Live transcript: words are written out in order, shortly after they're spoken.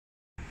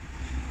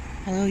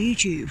Hello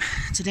YouTube.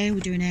 Today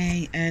we're doing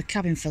a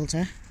cabin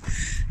filter.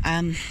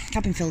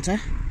 Cabin filter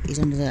is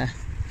under there.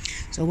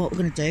 So what we're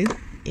going to do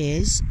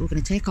is we're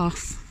going to take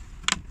off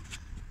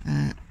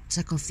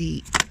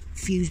the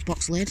fuse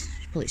box lid,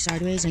 pull it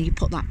sideways, and you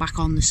put that back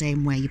on the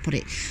same way. You put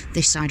it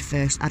this side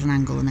first at an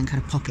angle and then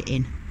kind of pop it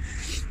in.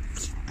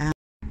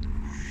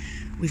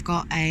 We've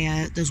got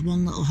there's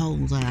one little hole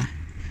there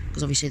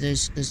because obviously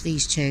there's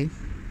these two,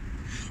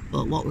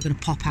 but what we're going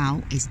to pop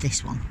out is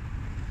this one.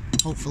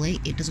 Hopefully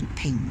it doesn't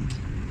ping.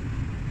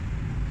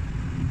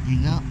 There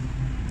you go.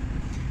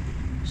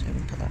 So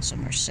we'll put that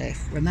somewhere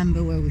safe.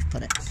 Remember where we've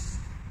put it.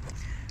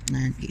 And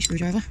then get your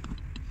screwdriver.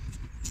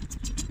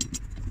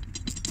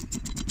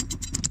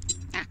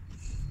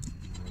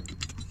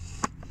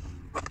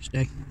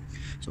 Stay.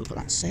 So we'll put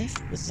that safe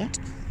with that.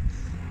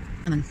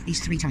 And then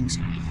these three tanks.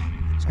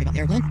 Sorry about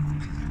the airplane.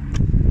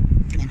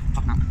 Come in,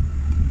 pop them out.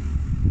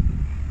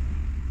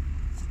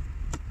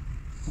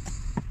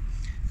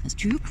 There's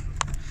two.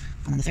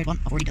 And then the third one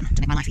I've already done to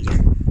make my life easier.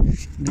 I'm going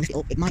to lift it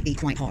up. It might be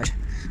quite hard.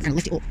 I'm going to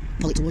lift it up,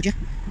 pull it towards you.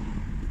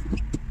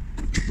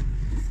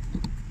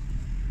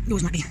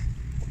 Yours might be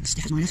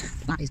stiff as mine is.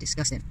 That is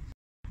disgusting.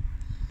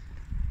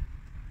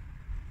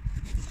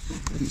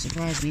 Wouldn't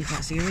surprise me if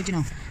that's the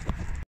original.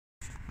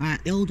 Right,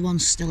 the old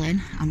one's still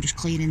in. I'm just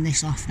cleaning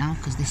this off now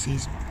because this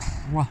is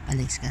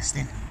properly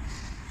disgusting.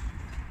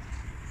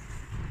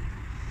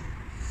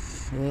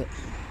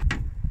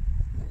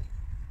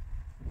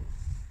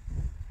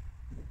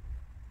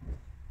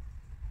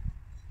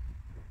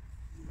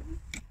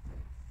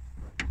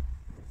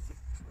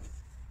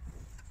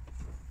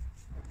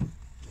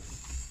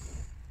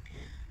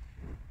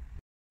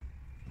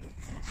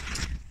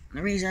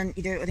 The reason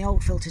you do it with the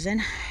old filters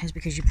in is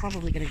because you're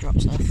probably going to drop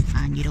stuff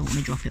and you don't want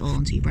to drop it all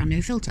onto your brand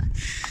new filter.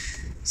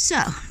 So,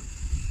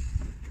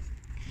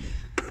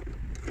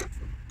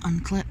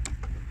 unclip,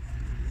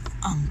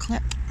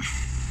 unclip,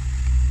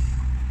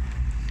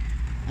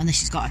 and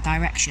this has got a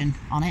direction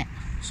on it.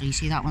 So you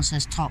see that one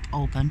says top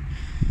open.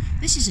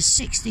 This is a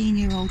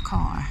 16-year-old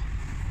car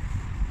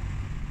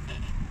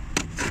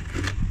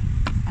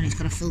and it's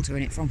got a filter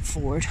in it from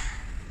Ford.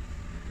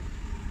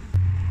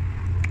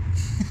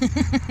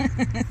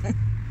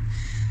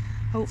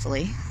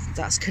 Hopefully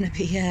that's going to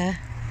be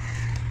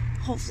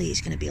hopefully it's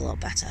going to be a lot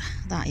better.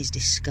 That is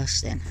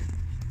disgusting.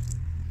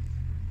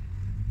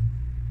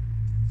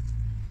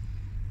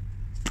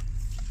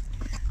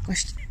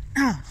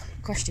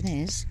 Question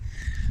is,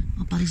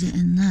 how bad is it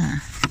in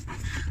there?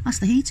 That's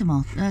the heater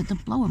motor, the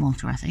blower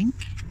motor, I think.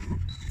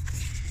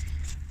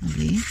 I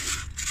believe.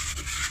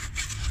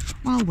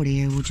 While we're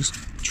here, we'll just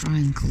try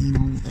and clean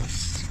all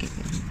this. Get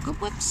rid of the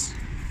cobwebs.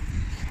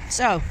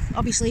 So,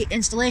 obviously,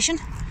 installation,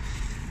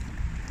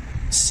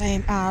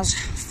 same as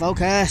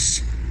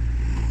focus.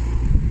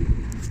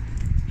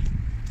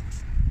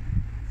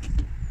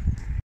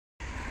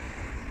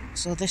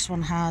 So this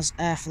one has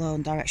airflow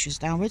and directions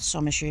downwards, so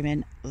I'm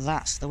assuming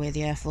that's the way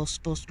the airflow's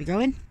supposed to be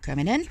going,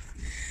 coming in.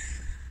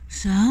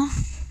 So,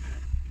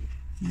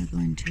 we're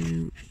going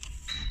to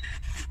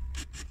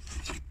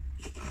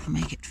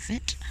make it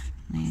fit.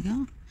 There you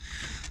go.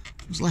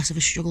 It was less of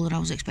a struggle than I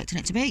was expecting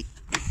it to be.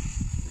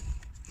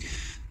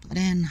 Put that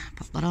in,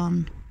 pop that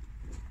on,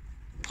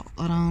 pop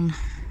that on.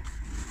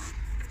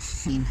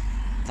 Clean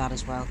that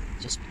as well,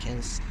 just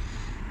because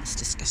it's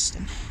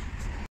disgusting.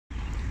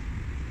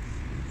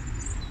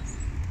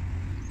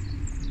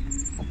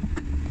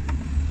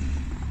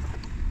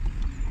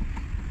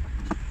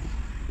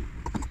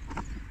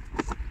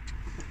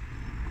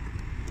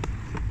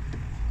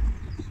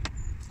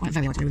 Quite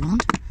very ordinary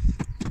wand.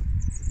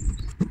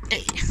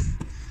 Hey.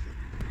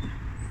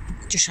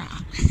 Just shut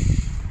up.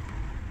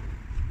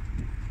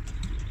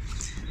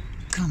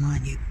 Come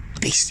on, you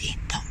beastie,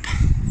 pop.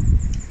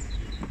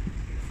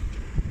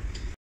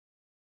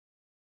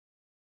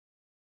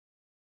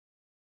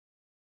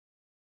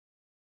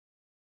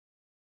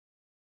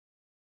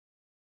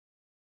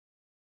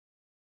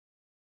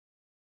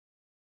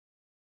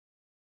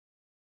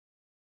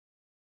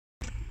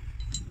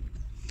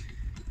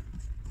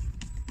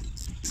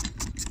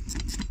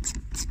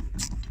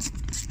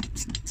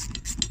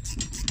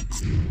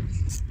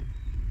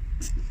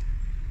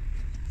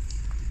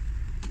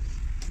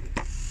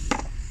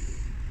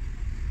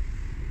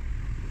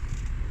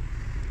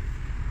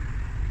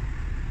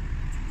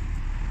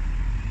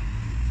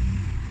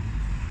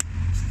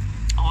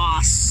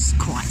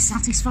 Quite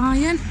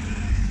satisfying.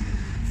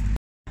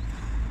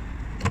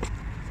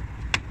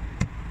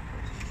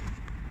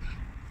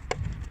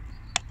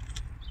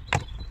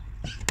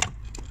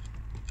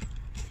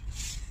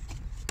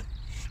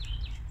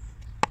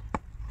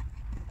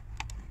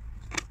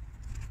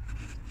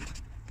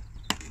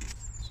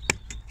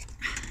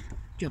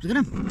 Job's good.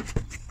 And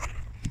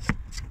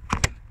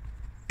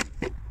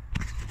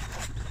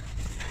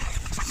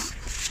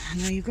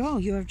there you go,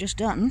 you have just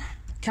done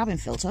cabin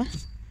filter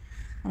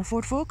on a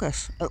Ford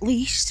Focus. At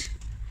least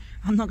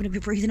I'm not going to be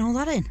breathing all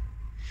that in.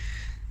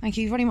 Thank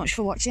you very much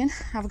for watching.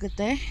 Have a good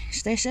day.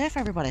 Stay safe,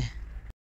 everybody.